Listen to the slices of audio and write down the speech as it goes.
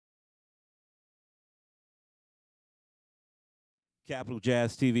Capital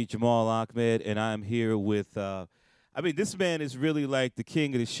Jazz TV, Jamal Ahmed, and I'm here with, this man is really like the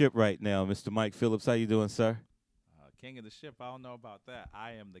king of the ship right now, Mr. Mike Phillips. How you doing, sir? King of the ship. I don't know about that.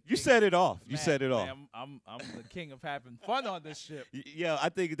 I am the king. You set it off. You Man, set it off. man, I'm the king of having fun on this ship. Yeah, I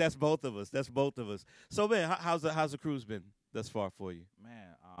think that's both of us. That's both of us. So, man, how's the cruise been thus far for you?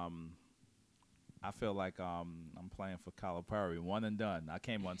 Man, I feel like I'm playing for Calipari, one and done. I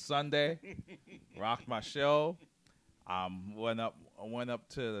came on Sunday, rocked my show. Went up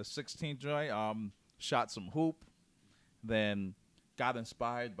to the 16th joint. Shot some hoop, then got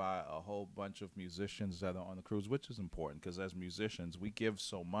inspired by a whole bunch of musicians that are on the cruise, which is important because as musicians we give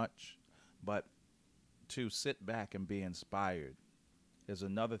so much, but to sit back and be inspired is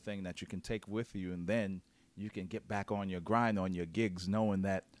another thing that you can take with you, and then you can get back on your grind on your gigs knowing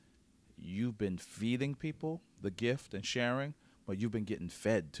that you've been feeding people the gift and sharing, but you've been getting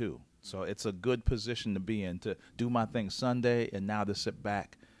fed too. So it's a good position to be in, to do my thing Sunday and now to sit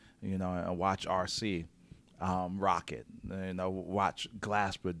back, and watch RC rock it, watch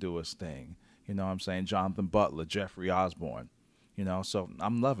Glasper do his thing, what I'm saying, Jonathan Butler, Jeffrey Osborne, so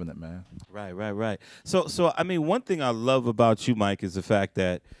I'm loving it, man. Right. So one thing I love about you, Mike, is the fact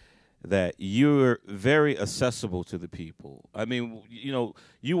that you're very accessible to the people.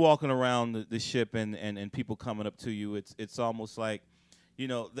 You walking around the ship and people coming up to you, it's almost like, they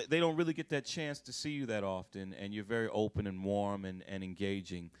don't really get that chance to see you that often, and you're very open and warm and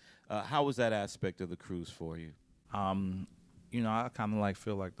engaging. How was that aspect of the cruise for you? I kind of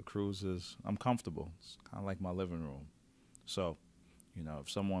feel like the cruise I'm comfortable. It's kind of like my living room. So, if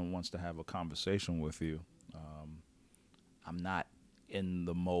someone wants to have a conversation with you, I'm not in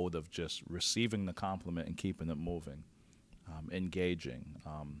the mode of just receiving the compliment and keeping it moving. Engaging,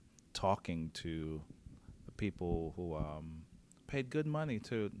 talking to the people who paid good money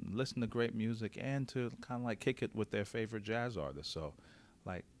to listen to great music and to kind of kick it with their favorite jazz artists. So,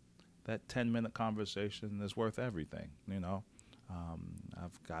 that 10-minute conversation is worth everything,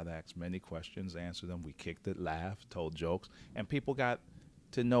 I've got asked many questions, answered them. We kicked it, laughed, told jokes, and people got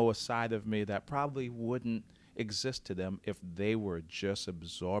to know a side of me that probably wouldn't exist to them if they were just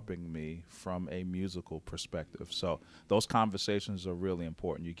absorbing me from a musical perspective. So those conversations are really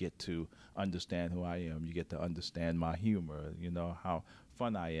important. You get to understand who I am. You get to understand my humor, how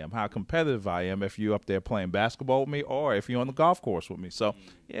fun I am, how competitive I am if you're up there playing basketball with me or if you're on the golf course with me. So,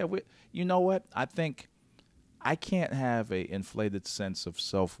 yeah, you know what? I think I can't have a inflated sense of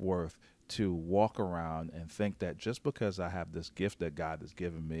self-worth to walk around and think that just because I have this gift that God has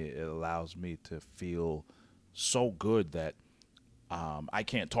given me, it allows me to feel so good that I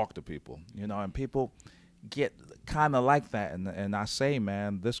can't talk to people, and people get kind of like that. And I say,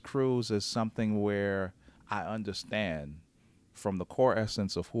 man, this cruise is something where I understand from the core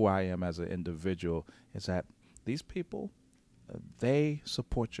essence of who I am as an individual is that these people, they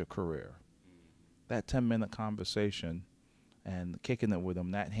support your career. That 10-minute conversation and kicking it with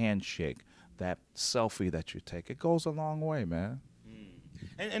them, that handshake, that selfie that you take, it goes a long way, man.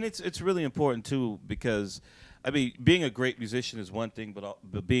 And it's really important, too, because, being a great musician is one thing,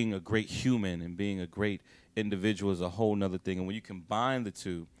 but being a great human and being a great individual is a whole nother thing. And when you combine the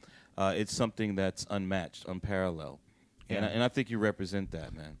two, it's something that's unmatched, unparalleled. Yeah. And I think you represent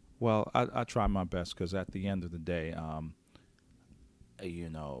that, man. Well, I try my best because at the end of the day,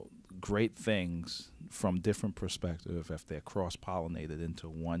 great things from different perspectives, if they're cross-pollinated into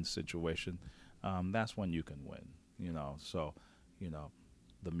one situation, that's when you can win, So,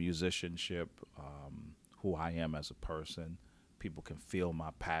 the musicianship, who I am as a person, people can feel my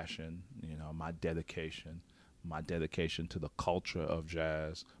passion, my dedication to the culture of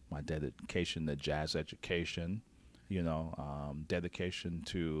jazz, my dedication to jazz education, dedication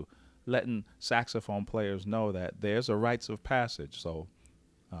to letting saxophone players know that there's a rites of passage. So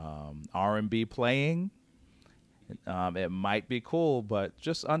R&B playing, it might be cool, but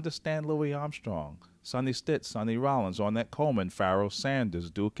just understand Louis Armstrong, Sonny Stitt, Sonny Rollins, Ornette Coleman, Pharoah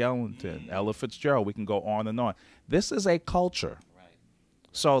Sanders, Duke Ellington, Ella Fitzgerald. We can go on and on. This is a culture. Right.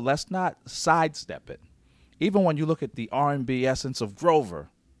 So let's not sidestep it. Even when you look at the R&B essence of Grover,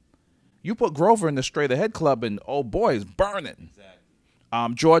 you put Grover in the Straight Ahead Club and, oh boy, it's burning.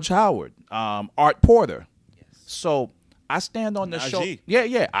 Exactly. George Howard, Art Porter. Yes. So I stand on the show.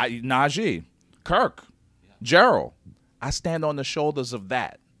 Yeah. Najee, Kirk, Gerald. I stand on the shoulders of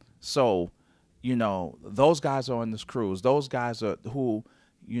that. So, those guys are on this cruise. Those guys are who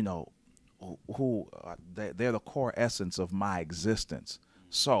they're the core essence of my existence.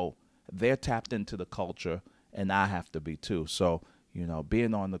 So they're tapped into the culture, and I have to be too. So,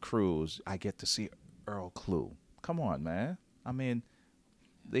 being on the cruise, I get to see Earl Klugh. Come on, man.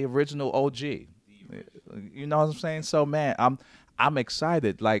 The original OG. You know what I'm saying? So man, I'm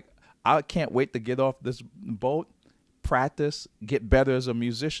excited. Like I can't wait to get off this boat, practice, get better as a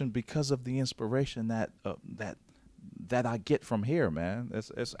musician because of the inspiration that I get from here, man.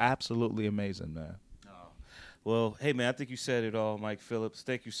 It's absolutely amazing, man. Well, hey, man, I think you said it all, Mike Phillips.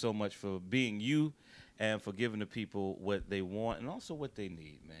 Thank you so much for being you and for giving the people what they want and also what they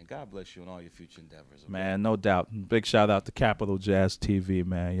need, man. God bless you and all your future endeavors. Okay? Man, no doubt. Big shout out to Capital Jazz TV,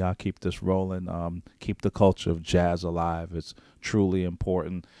 man. Y'all keep this rolling. Keep the culture of jazz alive. It's truly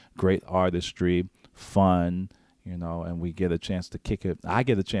important. Great artistry, fun, you know, and we get a chance to kick it. I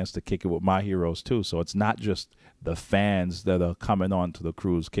get a chance to kick it with my heroes, too. So it's not just the fans that are coming on to the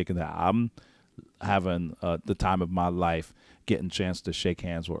cruise kicking it. I'm having the time of my life, getting a chance to shake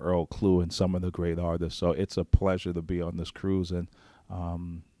hands with Earl Klugh and some of the great artists. So it's a pleasure to be on this cruise, and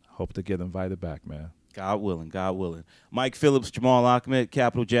hope to get invited back, man. God willing, God willing. Mike Phillips, Jamal Ahmed,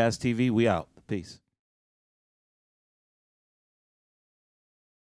 Capital Jazz TV. We out. Peace.